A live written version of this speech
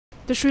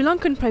The Sri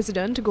Lankan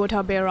President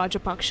Gotabaya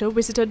Rajapaksa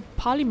visited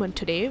Parliament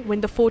today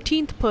when the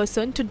 14th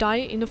person to die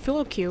in a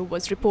fuel queue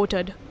was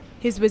reported.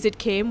 His visit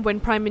came when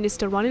Prime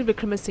Minister Ranil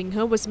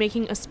Wickremesinghe was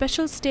making a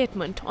special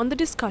statement on the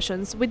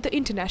discussions with the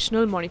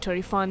International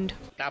Monetary Fund.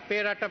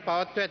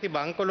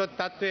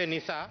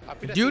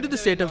 Due to the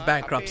state of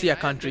bankruptcy our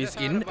country is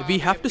in, we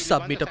have to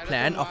submit a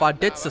plan of our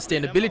debt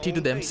sustainability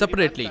to them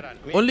separately.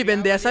 Only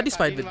when they are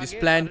satisfied with this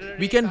plan,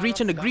 we can reach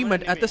an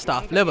agreement at the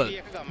staff level.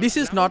 This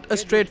is not a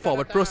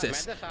straightforward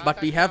process, but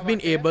we have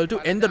been able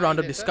to end the round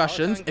of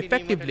discussions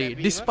effectively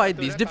despite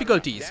these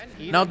difficulties.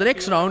 Now the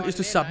next round is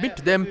to submit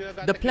to them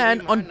the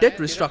plan on debt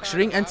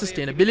restructuring and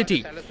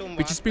sustainability,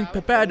 which is being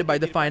prepared by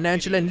the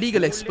financial and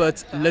legal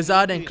experts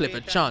Lazard and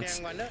Clifford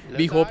Chance.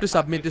 We hope to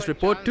submit this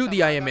report to the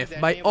IMF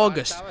by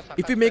August.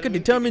 If we make a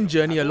determined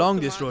journey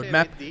along this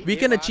roadmap, we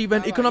can achieve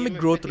an economic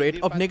growth rate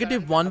of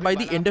 -1 by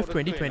the end of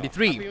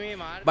 2023.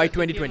 By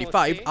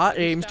 2025, our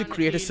aim is to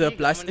create a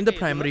surplus in the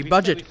primary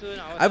budget.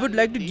 I would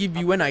like to give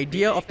you an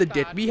idea of the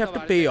debt we have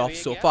to pay off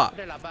so far.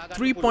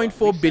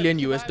 $3.4 billion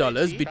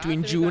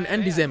between June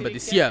and December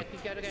this year,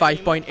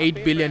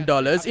 $5.8 billion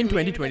in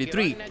 2023,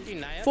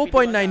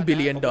 $4.9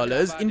 billion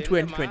in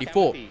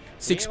 2024,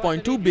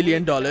 $6.2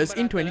 billion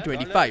in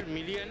 2025,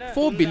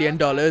 $4 billion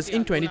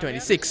in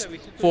 2026,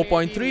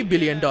 $4.3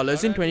 billion in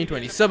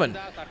 2027.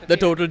 The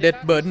total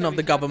debt burden of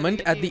the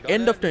government at the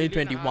end of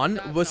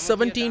 2021 was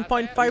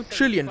 17.5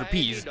 trillion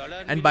rupees,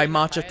 and by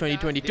March of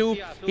 2022,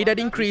 it had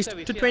increased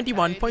to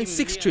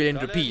 21.6 trillion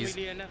rupees.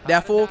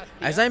 Therefore,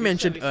 as I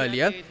mentioned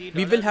earlier,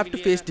 we will have to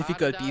face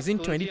difficulties in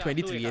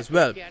 2023 as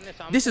well.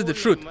 This is the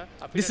truth.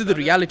 This is the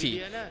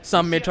reality.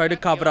 Some may try to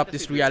cover up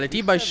this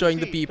reality by showing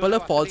the people a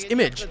false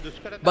image,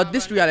 but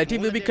this reality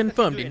will be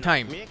confirmed in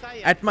time.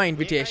 At my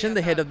invitation,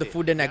 the head of the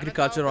Food and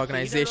Agriculture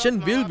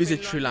Organization will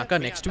visit Sri Lanka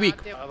next week.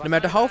 No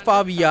matter how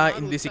far we are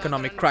in this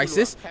economic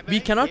crisis, we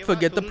cannot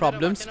forget the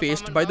problems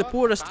faced by the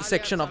poorest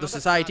section of the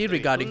society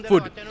regarding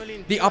food.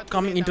 The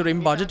upcoming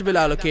interim budget will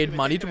allocate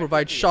money to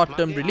provide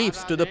short-term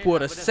reliefs to the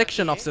poorest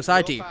section of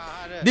society.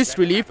 This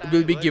relief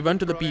will be given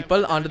to the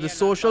people under the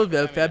Social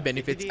Welfare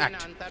Benefits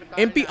Act.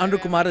 MP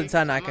Anrukumara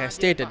Disanayake has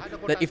stated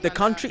that if the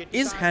country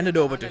is handed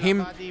over to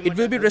him, it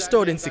will be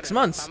restored in 6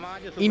 months.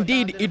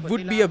 Indeed, it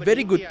would be a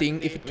very good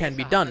thing if it can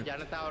be done.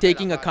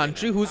 Taking a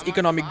country whose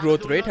economic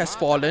growth rate has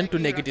fallen to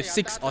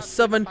 -6 or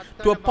 7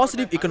 to a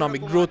positive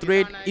economic growth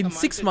rate in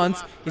 6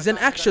 months is an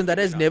action that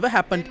has never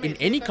happened in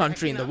any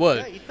country in the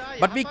world.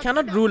 But we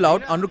cannot rule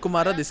out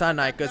Anrukumara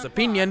Disanayake's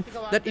opinion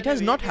that it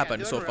has not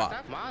happened so far.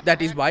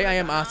 That is why I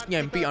am asking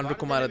MP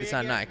Anrukumara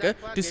Disanayake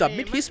to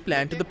submit his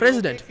plan to the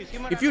President.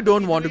 If you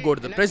don't want to go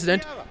to the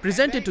President,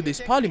 present it to this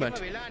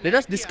Parliament. Let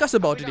us discuss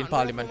about it in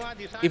Parliament.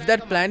 If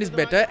that plan is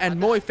better and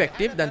more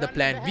effective than the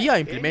plan we are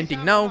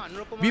implementing now,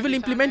 we will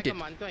implement it.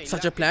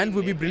 Such a plan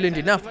would be brilliant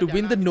enough to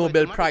win the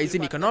Nobel Prize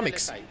in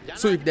Economics.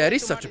 So if there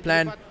is such a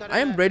plan, I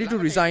am ready to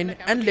resign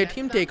and let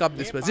him take up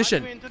this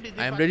position.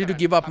 I am ready to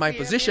give up my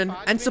position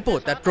and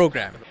support that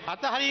program.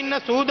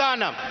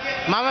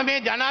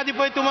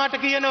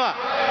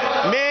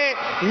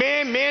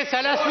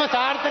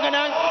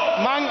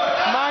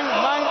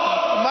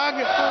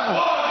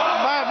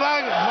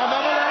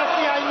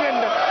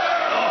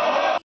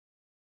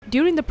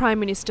 During the Prime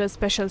Minister's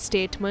special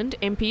statement,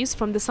 MPs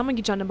from the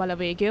Samagi Jana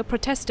Balawegaya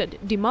protested,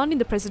 demanding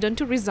the President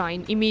to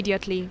resign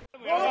immediately.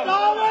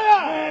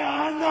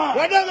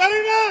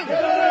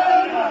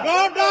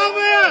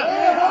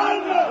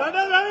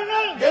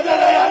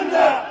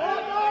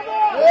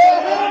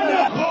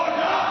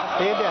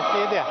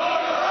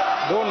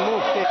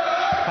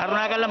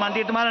 කරුණාකරලා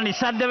මන්ත්‍රීතුමාලා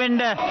නිශ්ශබ්ද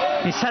වෙන්න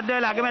නිශ්ශබ්ද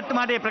වෙලා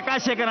අගමැතිතුමාට මේ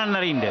ප්‍රකාශය කරන්න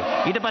අරින්න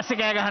ඊට පස්සේ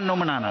කෑ ගහන්න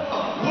ඕම නාන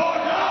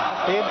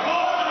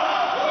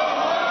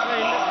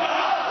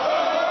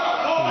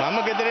මම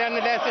ගෙදර යන්න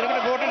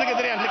දැස්සෙනකොට ගෝඨන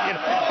ගෙදර යන්න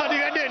කියලා හරි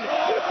වැඩන්නේ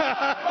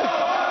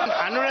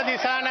අනුර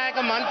දිසානායක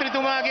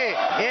මන්ත්‍රීතුමාගේ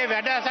ඒ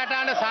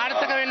වැඩසටහන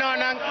සාර්ථක වෙනවා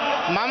නම්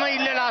මම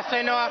ඉල්ලලා ආස්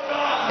වෙනවා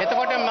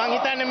එතකොට මං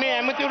හිතන්නේ මේ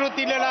ඇමතිවරුත්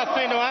ඉල්ලලා ආස්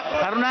වෙනවා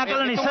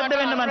කරුණාකරලා නිශ්ශබ්ද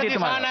වෙන්න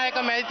මන්ත්‍රීතුමාලා Dissanayake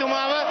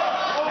මැතිතුමාව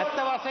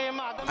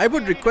I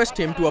would request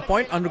him to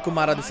appoint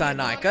Anrukumara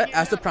Disanayake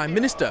as the Prime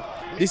Minister.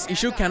 This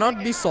issue cannot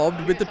be solved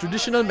with the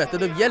traditional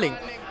method of yelling.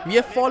 We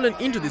have fallen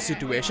into this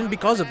situation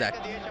because of that.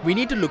 We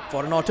need to look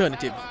for an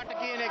alternative.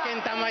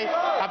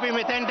 අපි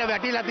මෙතෙන්ට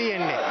වැටිලා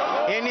තියෙන්නේ.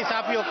 ඒ නිසා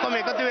අපි ඔක්කොම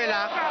එකතු වෙලා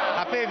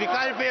අපේ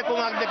විකල්පය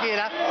කුමක්ද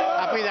කියලා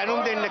අපි දැනුම්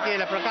දෙන්න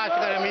කියලා ප්‍රකාශ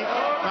කරමි.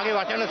 මගේ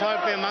වචන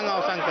ස්වල්පය මම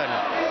අවසන්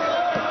කරනවා.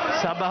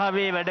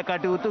 සභාවේ වැඩ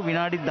කටයුතු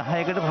විනාඩි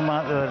 10කට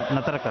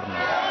නතර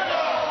කරනවා.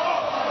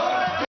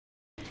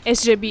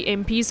 SJB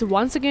MPs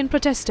once again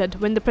protested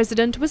when the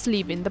President was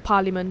leaving the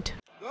Parliament.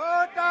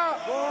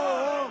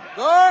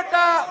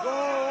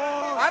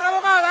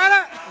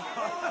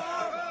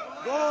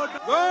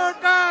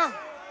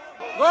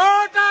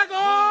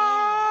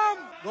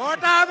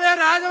 Gotabaya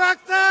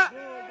Rajapaksa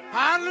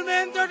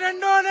පාර්ලිමේන්තුවට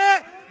එන්න ඕනේ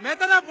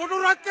මෙතන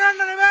පුටුරක් කරන්න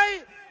නෙවෙයි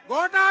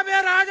Gotabaya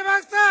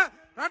Rajapaksa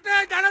රටේ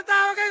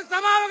ජනතාවගෙන්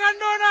සමාව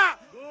ගන්න ඕන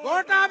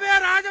Gotabaya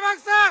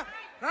Rajapaksa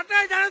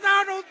රටේ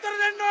ජනතාවට උත්තර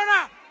දෙන්න ඕන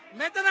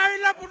මෙතන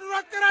ඇවිල්ලා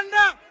පුටුරක් කරන්න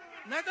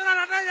මෙතන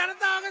රටේ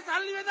ජනතාවගේ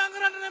සල්ලි වෙදන්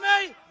කරන්න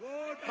නෙමෙයි.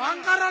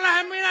 බංකරවල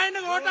හැම්මිලා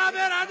ඉන්න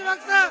ගෝඨාභය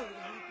රාජපක්ෂ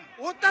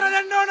උත්තර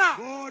දෙන්න ඕන.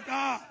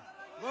 Gota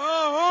go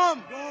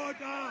home.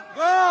 Gota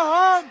go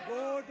home.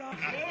 Gota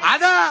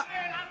අද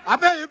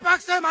අපේ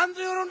විපක්ෂ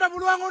මන්ත්‍රීවරුන්ට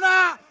පුළුවන්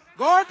වුණා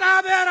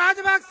ගෝඨාභය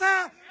රාජපක්ෂ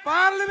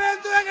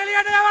පාර්ලිමේන්තුවෙන්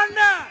එළියට යවන්න.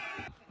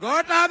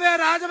 ගෝඨාභය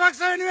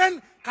රාජපක්ෂ වෙනුවෙන්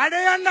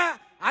කඩේ යන්න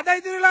අද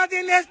ඉදිරියලා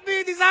තියෙන SP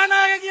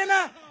දිසානායක කියන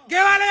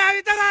ගෙවලය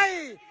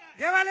විතරයි.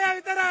 ගෙවලය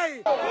විතරයි.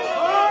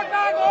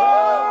 ගෝඨා